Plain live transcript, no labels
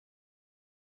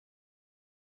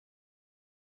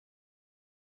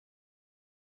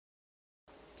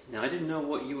Now, I didn't know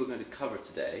what you were going to cover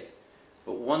today,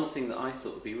 but one thing that I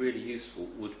thought would be really useful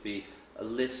would be a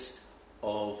list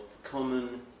of the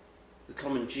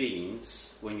common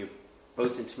genes when you're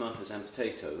both in tomatoes and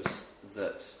potatoes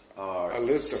that are a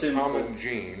list of common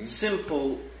genes,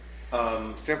 simple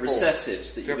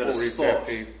recessives that you've got to spot.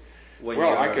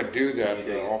 Well, I could do that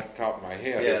off the top of my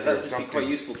head. Yeah, that would just be quite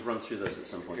useful to run through those at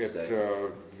some point today.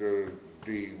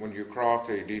 When you cross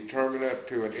a determinate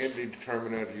to an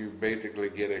indeterminate, you basically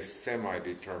get a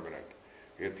semi-determinate.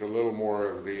 It's a little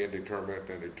more of the indeterminate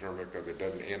than determinate because it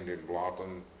doesn't end in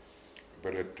blossom,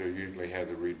 but it usually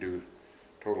has a reduced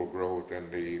total growth,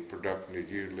 and the production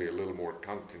is usually a little more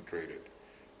concentrated,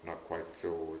 not quite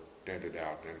so extended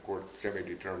out. And of course,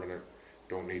 semi-determinate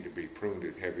don't need to be pruned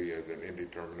as heavy as an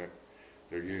indeterminate.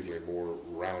 They're usually more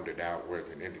rounded out,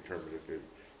 whereas an indeterminate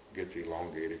gets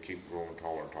elongated, keep growing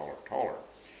taller and taller and taller.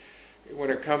 When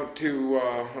it comes to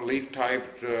leaf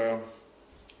types, the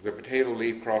potato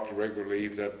leaf cross the regular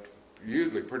leaf, that's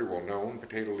usually pretty well known.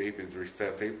 Potato leaf is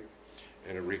recessive,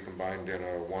 and it recombines in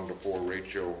a 1-to-4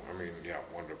 ratio.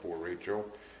 1-to-4 ratio.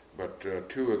 But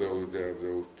two of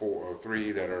those four or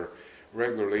three that are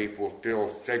regular leaf will still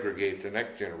segregate the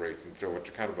next generation. So it's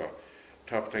kind of a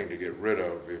tough thing to get rid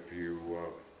of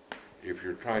if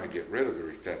you're trying to get rid of the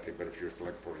recessive. But if you're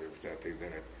selecting for the recessive,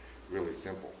 then it's really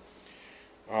simple.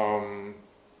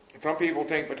 Some people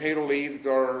think potato leaves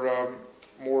are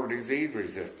more disease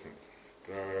resistant.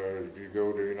 If you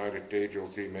go to the United States, you'll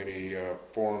see many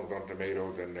forms on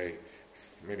tomatoes, and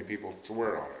many people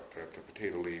swear on it that the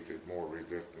potato leaf is more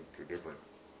resistant to different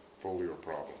foliar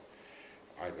problems.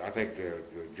 I think the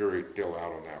jury's still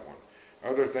out on that one.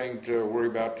 Other thing to worry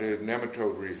about is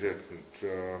nematode resistance.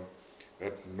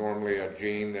 That's normally a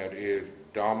gene that is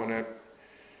dominant,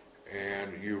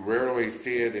 and you rarely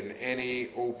see it in any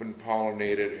open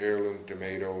pollinated heirloom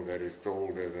tomato that is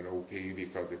sold as an OP,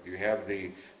 because if you have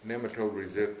the nematode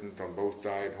resistance on both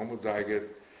sides, homozygous,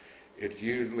 it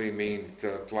usually means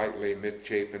slightly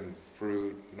misshapen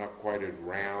fruit, not quite as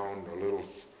round, a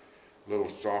little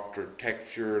softer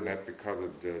texture, and that's because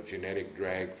of the genetic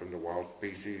drag from the wild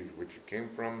species which it came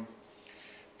from.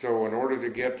 So in order to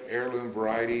get heirloom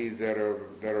varieties that are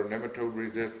nematode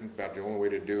resistant, about the only way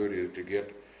to do it is to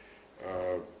get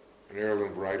an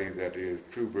heirloom variety that is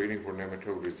true breeding for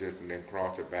nematode resistant, then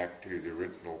cross it back to the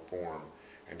original form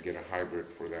and get a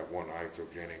hybrid for that one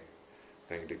isogenic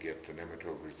thing to get the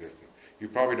nematode resistant. You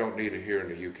probably don't need it here in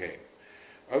the UK.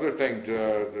 Other things,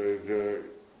 the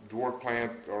dwarf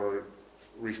plants are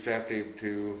recessive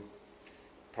to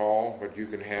tall, but you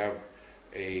can have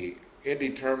a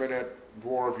indeterminate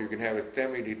dwarf, you can have a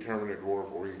semi-determinate dwarf,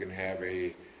 or you can have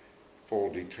a full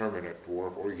determinate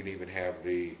dwarf, or you can even have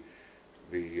the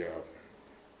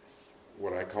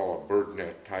what I call a bird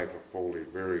net type of foliage,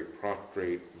 very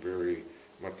prostrate, very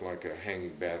much like a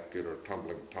hanging basket or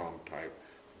tumbling tom type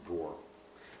dwarf.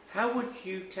 How would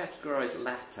you categorize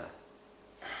latter?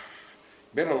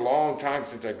 Been a long time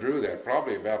since I grew that,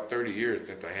 probably about 30 years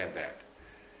since I had that.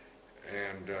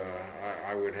 And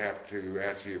I would have to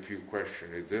ask you a few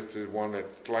questions. Is this the one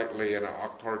that's slightly in an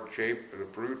oct-heart shape of the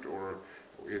fruit, or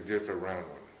is this a round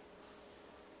one?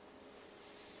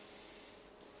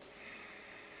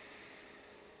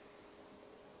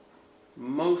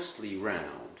 Mostly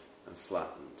round and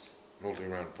flattened. Mostly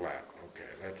round and flat. Okay,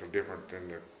 that's different than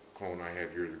the clone I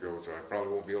had years ago, so I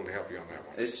probably won't be able to help you on that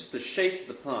one. It's just the shape of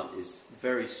the plant is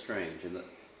very strange, and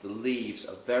the leaves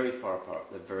are very far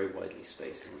apart. They're very widely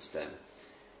spaced on the stem.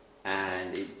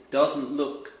 And it doesn't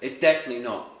look, it's definitely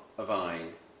not a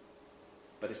vine,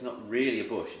 but it's not really a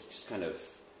bush. It's just kind of...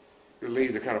 The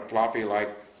leaves are kind of floppy like...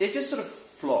 It just sort of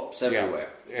flops everywhere.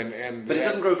 Yeah. But it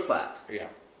doesn't grow flat. Yeah.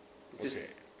 Okay.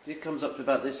 It comes up to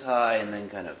about this high and then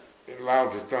kind of... It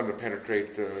allows the sun to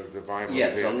penetrate the vine. Yeah,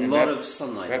 it's a lot of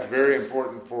sunlight. That's very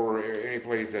important for any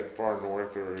place that's far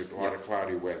north or a lot of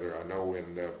cloudy weather. I know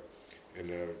in the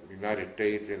United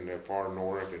States, in the far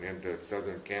north and into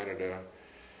southern Canada,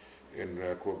 in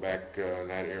Quebec, in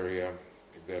that area,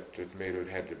 that the tomatoes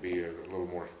had to be a little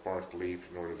more sparse leaf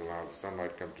in order to allow the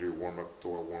sunlight to come through, warm up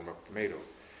soil, warm up tomatoes.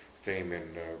 Same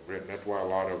in Britain. That's why a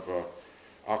lot of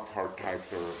oct-heart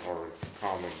types are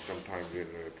common sometimes in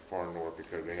the far north,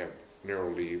 because they have narrow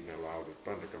leaves and allow the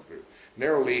sun to come through.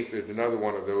 Narrow leaf is another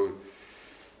one of those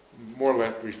more or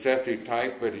less recessive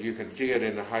type, but you can see it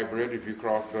in the hybrid. If you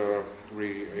cross a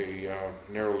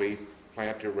narrow leaf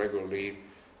plant to a regular leaf,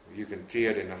 you can see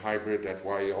it in the hybrid. That's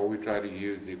why you always try to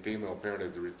use the female parent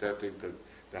as the recessive, because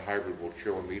the hybrid will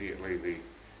show immediately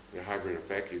the hybrid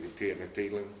effect. You can see it in the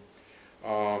seedling.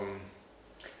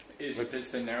 Is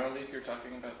the narrow leaf you're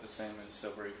talking about the same as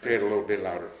silvery? Say it a little bit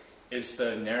louder. Is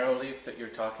the narrow leaf that you're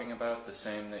talking about the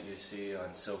same that you see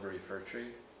on silvery fir tree?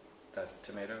 That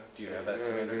tomato? Do you have that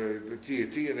tomato? You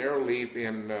see an narrow leaf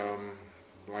in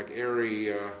like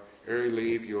airy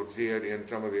leaf. You'll see it in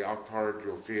some of the octard.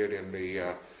 You'll see it in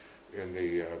the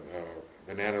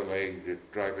banana leg, the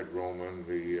Drived Roman,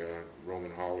 the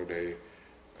Roman holiday.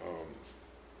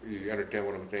 You understand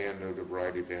what I'm saying? Those are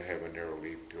varieties that have a narrow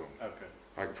leaf to them. Okay.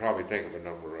 I could probably think of a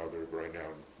number of others right now.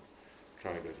 I'm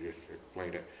trying to just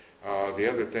explain it. The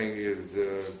other thing is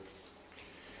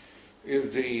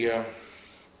the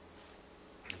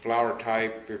flower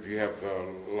type. If you have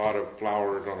a lot of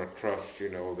flowers on a truss, you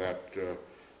know that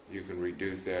you can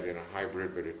reduce that in a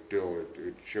hybrid, but it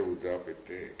shows up.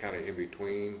 It kind of in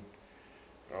between.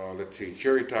 Let's see.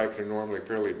 Cherry types are normally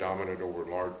fairly dominant over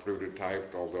large fruited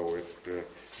types, although if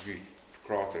you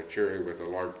cross a cherry with a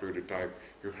large fruited type,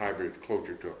 your hybrid is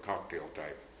closer to a cocktail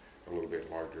type, a little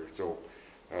bit larger. So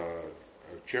a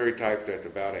cherry type that's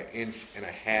about an inch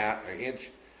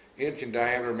in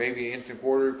diameter, maybe an inch and a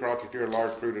quarter, cross it to a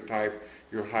large fruited type,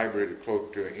 your hybrid is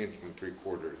close to an inch and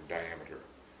 3/4 in diameter.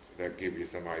 That gives you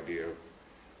some idea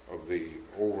of the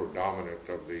over dominance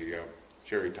of the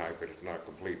cherry type, but it's not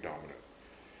complete dominant.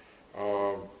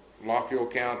 Locule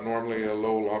count, normally a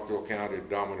low locule count is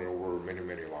dominant over many,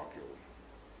 many locules.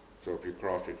 So if you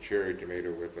cross a cherry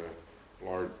tomato with a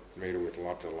large tomato with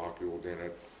lots of locules in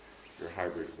it, your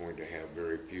hybrid is going to have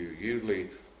very few,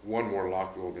 usually one more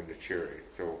locule than the cherry.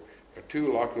 So a 2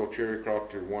 locule cherry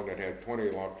crossed to one that had 20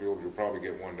 locules, you'll probably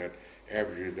get one that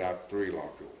averages out 3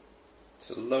 locules.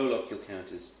 So low locule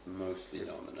count is mostly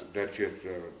dominant. That's just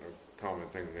a common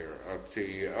thing there.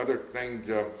 See, other things,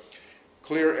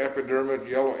 clear epidermis,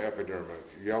 yellow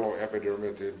epidermis. Yellow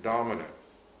epidermis is dominant.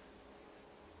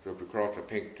 So if you cross a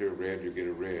pink to a red, you get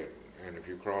a red. And if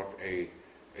you cross a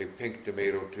pink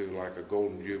tomato to like a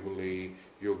golden jubilee,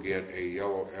 you'll get a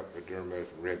yellow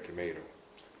epidermis red tomato.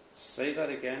 Say that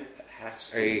again at half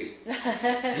speed.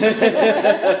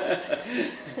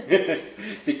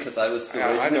 Because I was still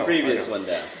writing the previous one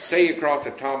down. Say you cross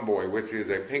a tomboy, which is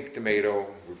a pink tomato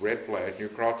with red flesh, and you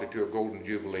cross it to a golden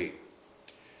jubilee.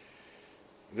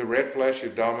 The red flesh is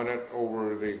dominant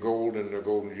over the gold and the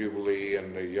golden jubilee,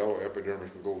 and the yellow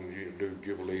epidermis and golden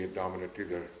jubilee is dominant to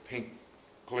the pink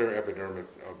clear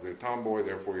epidermis of the tomboy.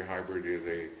 Therefore, your hybrid is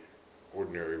a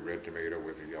ordinary red tomato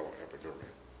with a yellow epidermis.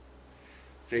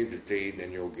 Save the seed,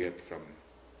 then you'll get some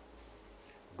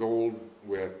gold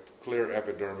with clear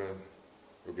epidermis.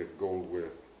 You'll get gold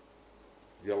with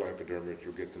yellow epidermis.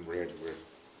 You'll get some red with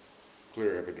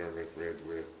clear epidermis, red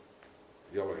with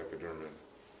yellow epidermis.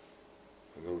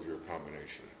 And those are your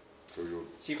combination. So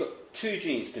you've got 2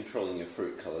 genes controlling your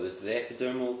fruit color. There's the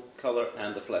epidermal color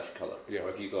and the flesh color. Yeah.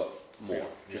 Or have you got more? Yeah,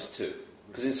 just 2?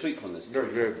 Because in sweet corn there's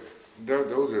 3.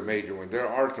 Those are major ones. There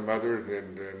are some others,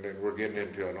 and we're getting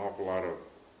into an awful lot of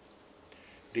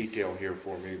detail here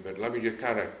for me. But let me just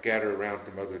kind of scatter around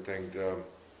some other things. The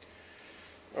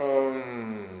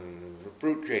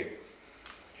fruit shape.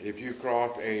 If you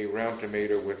cross a round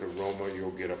tomato with a Roma,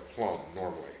 you'll get a plum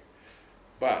normally.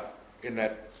 But in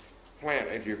that plant,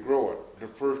 as you grow it, the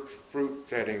first fruit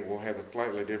setting will have a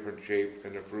slightly different shape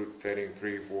than the fruit setting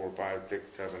 3, 4, 5, 6,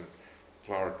 7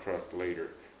 flower truss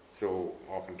later. So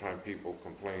oftentimes people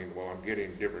complain, well, I'm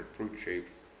getting different fruit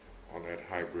shapes on that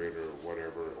hybrid or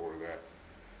whatever, or that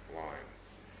line.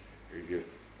 You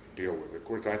just deal with it. Of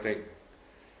course, I think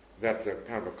that's a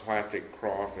kind of a classic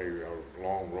cross, a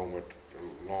long Roma,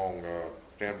 long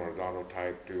San Marzano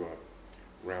type to a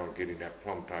round getting that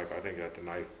plum type. I think that's a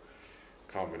nice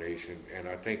combination. And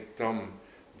I think some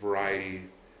varieties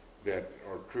that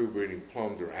are true breeding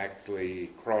plums are actually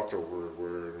crossover,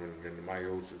 where in the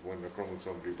meiosis, when the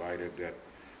chromosomes divided, that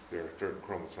there are certain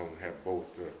chromosomes have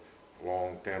both the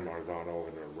long San Marzano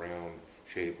and the round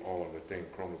shape all on the same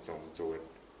chromosome. So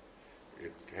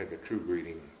it has a true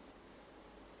breeding,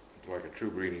 it's like a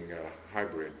true breeding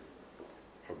hybrid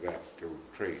of that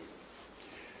trait.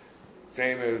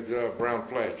 Same as brown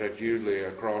flesh. That's usually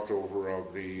a crossover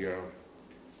of the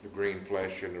green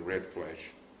flesh and the red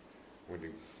flesh. When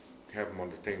you have them on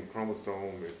the same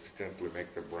chromosome, it simply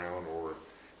makes it brown, or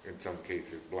in some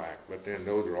cases black. But then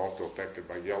those are also affected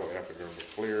by yellow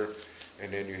epidermis clear,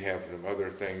 and then you have some other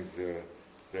things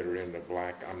that are in the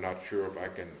black. I'm not sure if I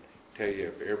can tell you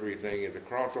if everything is a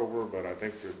crossover, but I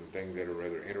think there's some things that are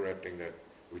rather interesting that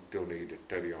we still need to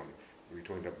study on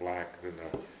between the blacks and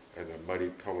the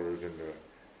muddy colors and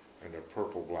the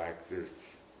purple blacks.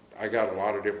 I got a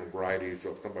lot of different varieties,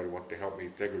 so if somebody wants to help me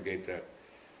segregate that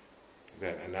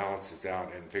analysis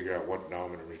out and figure out what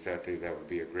dominant recessive, that would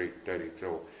be a great study.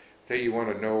 So say you want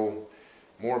to know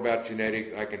more about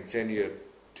genetics, I can send you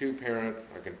 2-parent.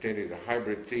 I continue the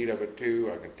hybrid seed of it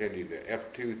too. I continue the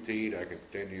F2 seed. I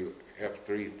continue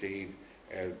F3 seed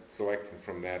as selection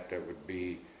from that would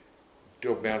be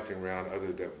still bouncing around,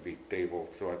 other that would be stable.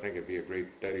 So I think it'd be a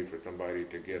great study for somebody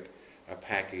to get a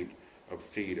package of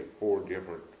seed of 4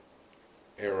 different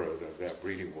eras of that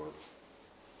breeding work,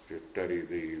 to study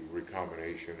the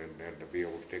recombination and to be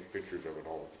able to take pictures of it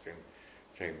all at the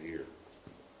same year.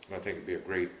 And I think it'd be a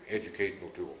great educational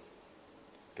tool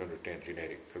to understand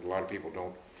genetics, because a lot of people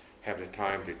don't have the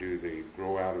time to do the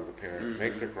grow out of the parent,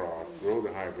 make the cross, grow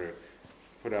the hybrid,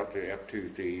 put out the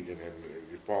F2 seed, and then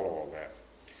you follow all that.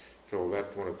 So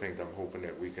that's one of the things I'm hoping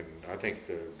that we can. I think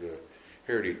the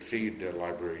Heritage Seed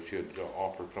Library should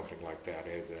offer something like that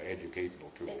as an educational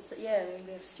tool. Yeah,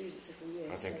 we have students every year.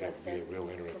 I think that would be a real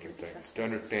interesting thing to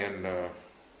understand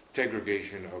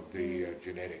segregation of the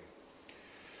genetic.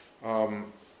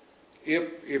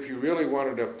 If you really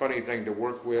wanted a funny thing to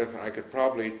work with, I could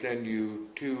probably send you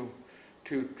two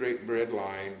trait bred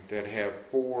lines that have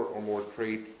 4 or more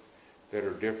traits that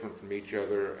are different from each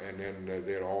other, and then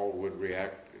they all would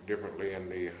react differently.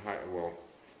 And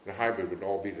the hybrid would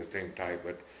all be the same type,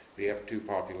 but the F2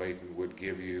 population would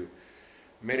give you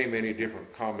many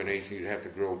different combinations. You'd have to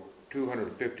grow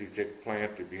 256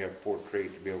 plants if you have 4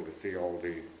 traits to be able to see all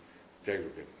the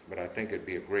segregate. But I think it'd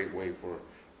be a great way for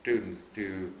students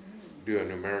to do a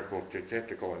numerical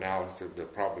statistical analysis of the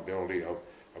probability of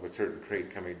a certain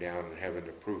trait coming down and having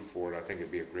the proof for it. I think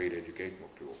it'd be a great educational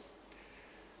tool.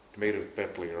 Tomatoes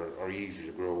especially are easy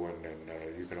to grow, and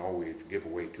you can always give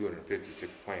away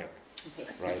 256 plants,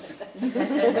 right?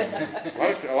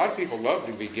 a lot of people love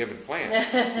to be given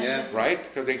plants, Yeah. right?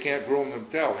 Because they can't grow them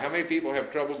themselves. How many people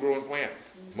have trouble growing plants?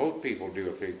 Most people do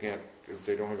if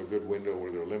they don't have a good window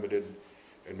where they're limited,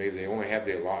 and maybe they only have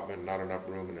the allotment, not enough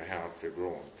room in the house to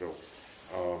grow them. So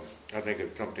I think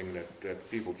it's something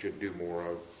that people should do more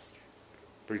of,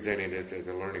 presenting it as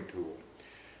a learning tool.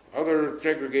 Other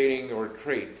segregating or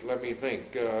traits, let me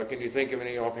think. Can you think of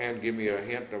any offhand? Give me a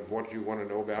hint of what you want to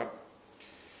know about.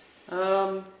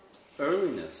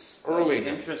 Earliness.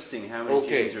 Earliness. Interesting how many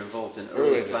genes are involved in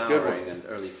early flowering and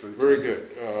early fruiting. Very good.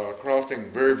 Crossing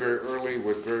very early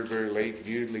with very late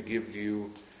usually gives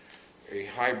you a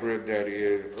hybrid that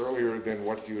is earlier than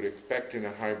what you would expect in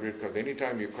a hybrid, because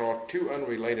anytime you cross 2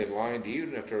 unrelated lines,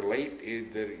 even if they're late,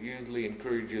 it usually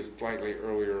encourages slightly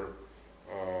earlier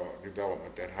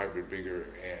development that hybrid breeder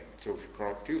adds. So if you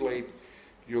cross too late,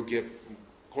 you'll get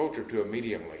closer to a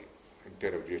medium late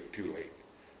instead of just too late.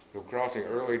 So crossing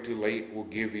early to late will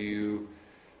give you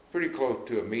pretty close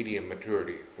to a medium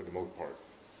maturity for the most part,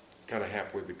 kind of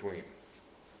halfway between.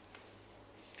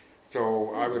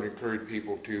 So I would encourage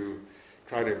people to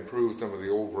try to improve some of the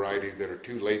old varieties that are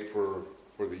too late for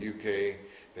the UK.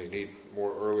 They need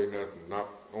more earliness, not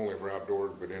only for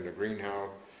outdoors, but in the greenhouse.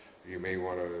 You may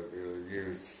want to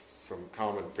use some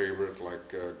common favorites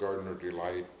like Gardener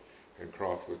Delight and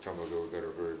cross with some of those that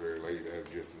are very late, as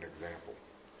just an example.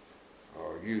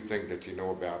 Use things that you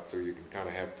know about so you can kind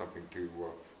of have something to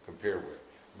compare with.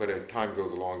 But as time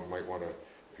goes along, you might want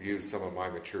to use some of my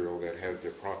material that has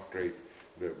the prostrate,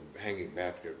 the hanging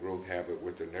basket growth habit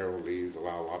with the narrow leaves,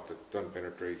 allow lots of sun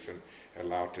penetration, and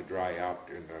allow it to dry out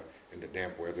in the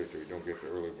damp weather so you don't get the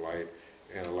early blight,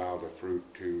 and allow the fruit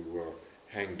to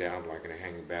hang down like in a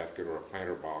hanging basket or a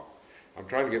planter box. I'm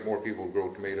trying to get more people to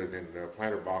grow tomatoes in a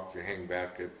planter box and hanging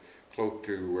basket close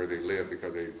to where they live,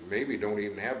 because they maybe don't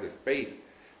even have the space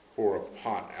for a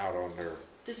pot out on their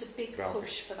There's a big balcony.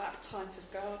 push for that type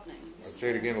of gardening.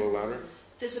 Say it again a little louder.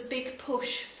 There's a big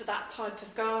push for that type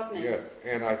of gardening. Yes,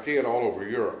 and I see it all over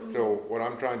Europe. So what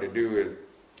I'm trying to do is,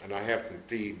 and I have some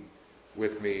seed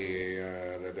with me,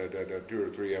 2 or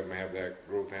 3 of them have that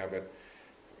growth habit.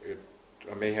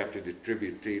 I may have to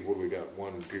distribute seed. What do we got?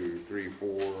 1, 2, 3,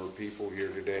 4 people here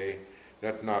today.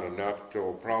 That's not enough.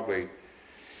 So probably,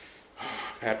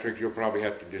 Patrick, you'll probably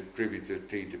have to distribute this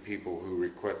seed to people who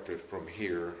request it from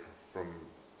here, from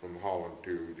Holland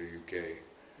to the UK.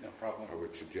 No problem. I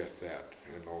would suggest that,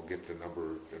 and I'll get the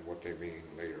numbers and what they mean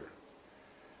later.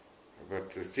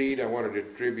 But the seed I want to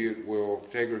distribute will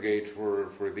segregate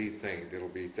for these things. It'll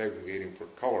be segregating for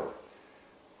color,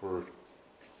 for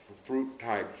fruit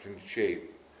types and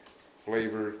shape,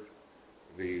 flavor,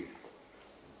 the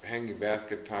hanging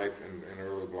basket type and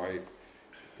early blight.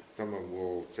 Some of them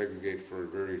will segregate for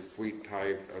very sweet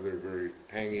type, other very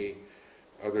tangy,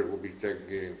 other will be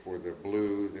segregating for the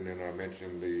blues, and then I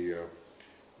mentioned the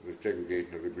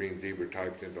segregation of the green zebra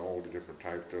types into all the different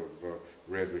types of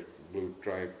red with blue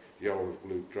stripe, yellow with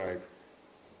blue stripe,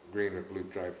 green with blue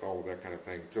stripe, all of that kind of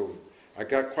thing. So I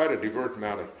got quite a diverse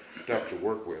amount of stuff to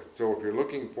work with. So if you're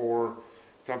looking for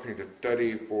something to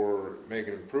study for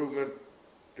making improvement,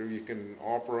 so you can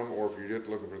offer them, or if you're just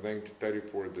looking for things to study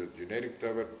for the genetics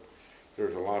of it,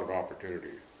 there's a lot of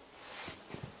opportunity.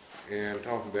 And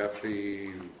talking about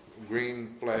the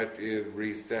green flesh is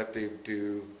recessive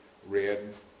to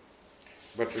red.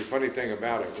 But the funny thing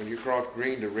about it, when you cross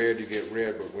green to red, you get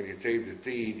red, but when you save the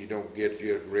seed, you don't get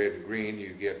just red and green, you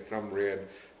get some red,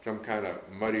 some kind of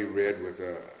muddy red with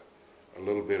a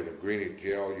little bit of a greenish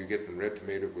gel. You get some red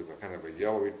tomato with a kind of a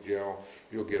yellowish gel.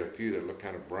 You'll get a few that look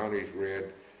kind of brownish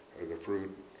red, the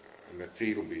fruit, and the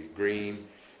seed will be green.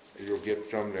 You'll get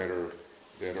some that are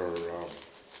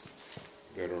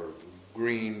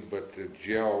green, but the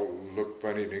gel look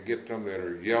funny. And you get some that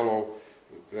are yellow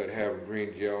that have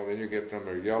green gel. Then you get some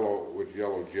that are yellow with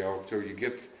yellow gel. So you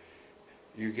get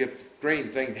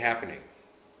strange things happening.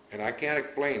 And I can't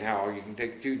explain how you can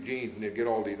take two genes and get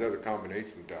all these other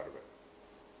combinations out of it.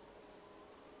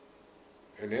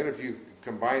 And then if you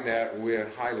combine that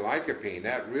with high lycopene,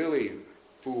 that really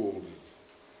fools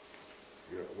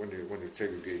when the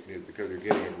segregation is, because you're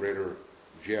getting a redder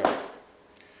gel.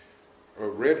 A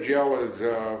red gel is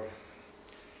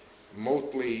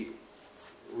mostly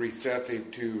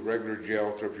recessive to regular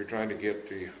gel, so if you're trying to get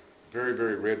the very,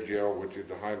 very red gel, which is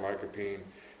the high lycopene,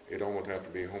 it almost has to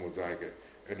be homozygous.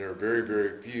 And there are very,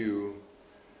 very few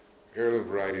heirloom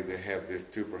varieties that have this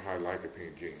super high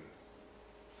lycopene gene.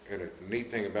 And the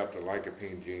neat thing about the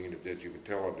lycopene gene is that you can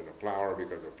tell it in a flower,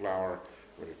 because the flower,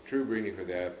 when it's true breeding for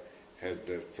that, has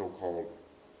the so-called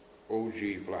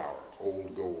OG flower,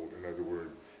 old gold. In other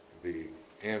words, the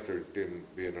anther didn't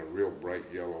being a real bright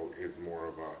yellow, is more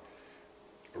of a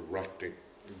rustic,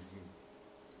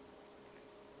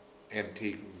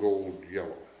 antique gold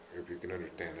yellow, if you can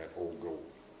understand that, old gold.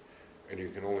 And you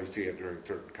can only see it during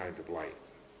certain kinds of light.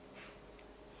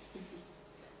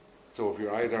 So if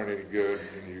your eyes aren't any good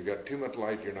and you've got too much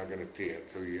light, you're not going to see it.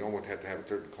 So you almost have to have a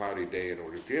certain cloudy day in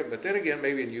order to see it. But then again,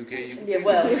 maybe in UK you can see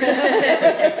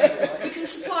it. We can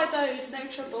supply those, no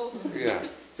trouble. Yeah.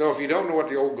 So if you don't know what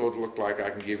the old gold look like,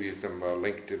 I can give you some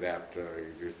link to that.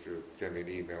 Just send me an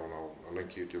email and I'll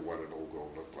link you to what an old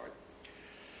gold looks like.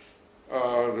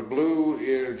 The blue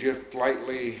is just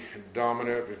slightly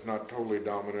dominant. It's not totally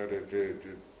dominant. It's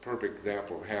a perfect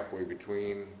example of halfway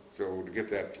between. So to get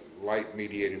that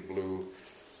light-mediated blue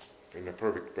in the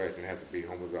perfect expression, it has to be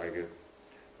homozygous.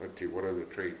 Let's see, what other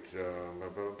traits? So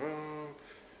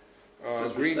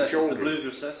green recessive. shoulders. The blue is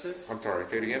recessive? I'm sorry,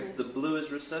 say it again? The blue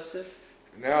is recessive?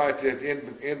 No, it's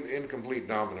incomplete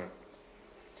dominant.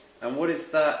 And what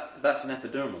is that? That's an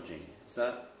epidermal gene. Is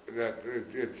that?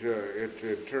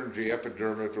 It turns the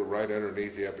epidermis, or right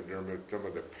underneath the epidermis, some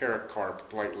of the pericarp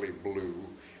slightly blue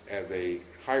as a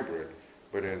hybrid,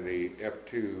 but in the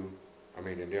F2,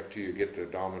 you get the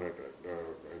dominant,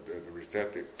 the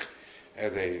recessive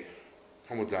as a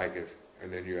homozygous,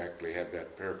 and then you actually have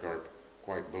that pericarp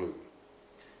quite blue.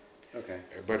 Okay.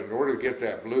 But in order to get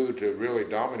that blue to really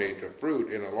dominate the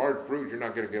fruit, in a large fruit, you're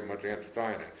not going to get much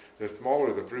anthocyanin. The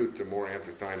smaller the fruit, the more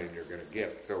anthocyanin you're going to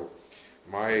get. So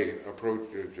my approach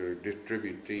is to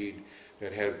distribute seed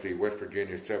that has the West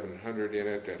Virginia 700 in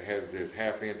it, that has this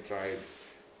half-inch size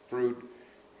fruit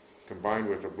combined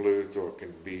with the blue, so it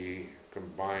can be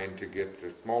combined to get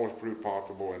the smallest fruit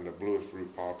possible and the bluest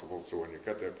fruit possible. So when you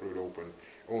cut that fruit open,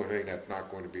 the only thing that's not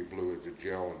going to be blue is the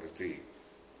gel and the seed.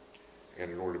 And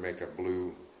in order to make a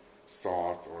blue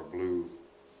sauce or a blue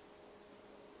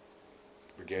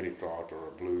spaghetti sauce or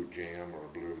a blue jam or a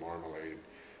blue marmalade,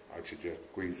 I suggest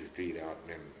squeeze the seed out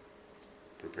and then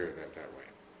prepare that way.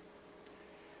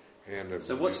 And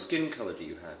so what skin color do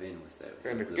you have in with that?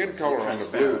 And the skin color on the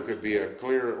blue could be a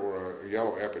clear or a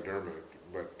yellow epidermis,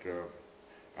 but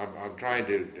I'm trying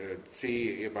to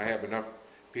see if I have enough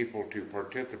people to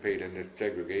participate in this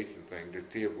segregation thing, to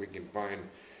see if we can find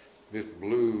this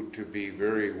blue to be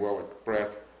very well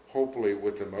expressed, hopefully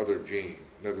with some other gene.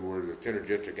 In other words, the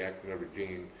synergistic action of a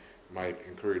gene might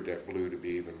encourage that blue to be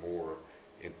even more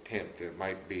intense. It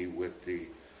might be with the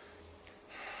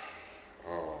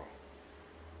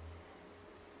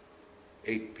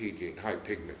 8P gene, high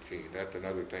pigment gene. That's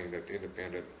another thing that's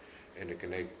independent, and it can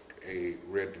make a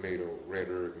red tomato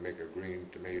redder, it can make a green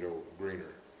tomato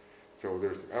greener. So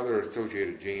there's other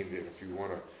associated genes that if you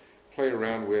want to play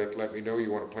around with, let me know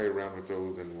you want to play around with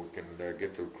those, and we can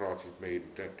get those crosses made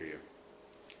and sent to you.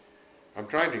 I'm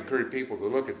trying to encourage people to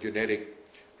look at genetic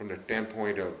from the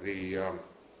standpoint of the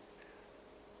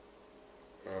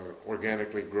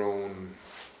organically grown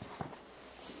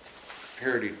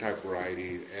heritage type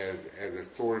varieties as a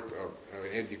source of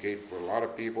an education for a lot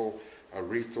of people, a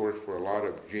resource for a lot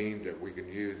of genes that we can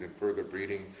use in further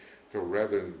breeding. So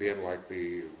rather than being like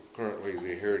the currently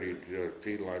the Heritage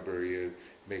Seed Library is,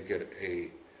 make it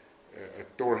a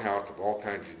storehouse of all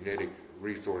kinds of genetic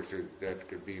resources that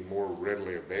could be more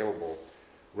readily available,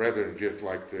 rather than just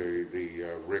like the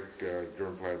Rick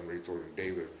germplasm resource and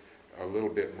David, a little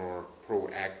bit more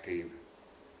proactive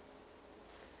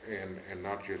and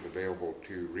not just available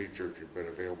to researchers, but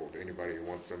available to anybody who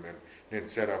wants them, and then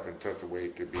set up in such a way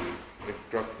to be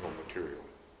instructional material.